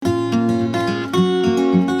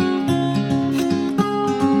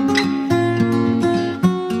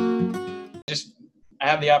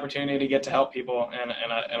have the opportunity to get to help people, and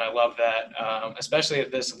I love that, especially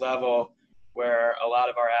at this level where a lot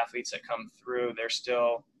of our athletes that come through, they're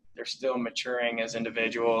still maturing as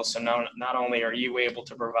individuals. So not only are you able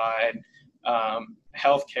to provide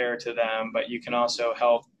health care to them, but you can also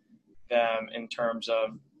help them in terms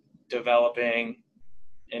of developing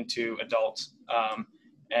into adults,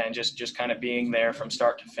 and just kind of being there from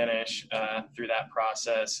start to finish through that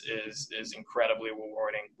process is incredibly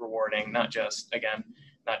rewarding. Not just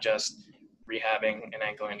rehabbing an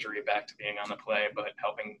ankle injury back to being on the play, but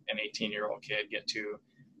helping an 18-year-old kid get to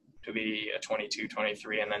be a 22,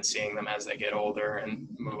 23, and then seeing them as they get older and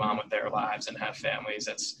move on with their lives and have families.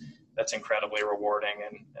 That's incredibly rewarding,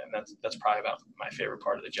 and that's probably about my favorite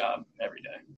part of the job every day.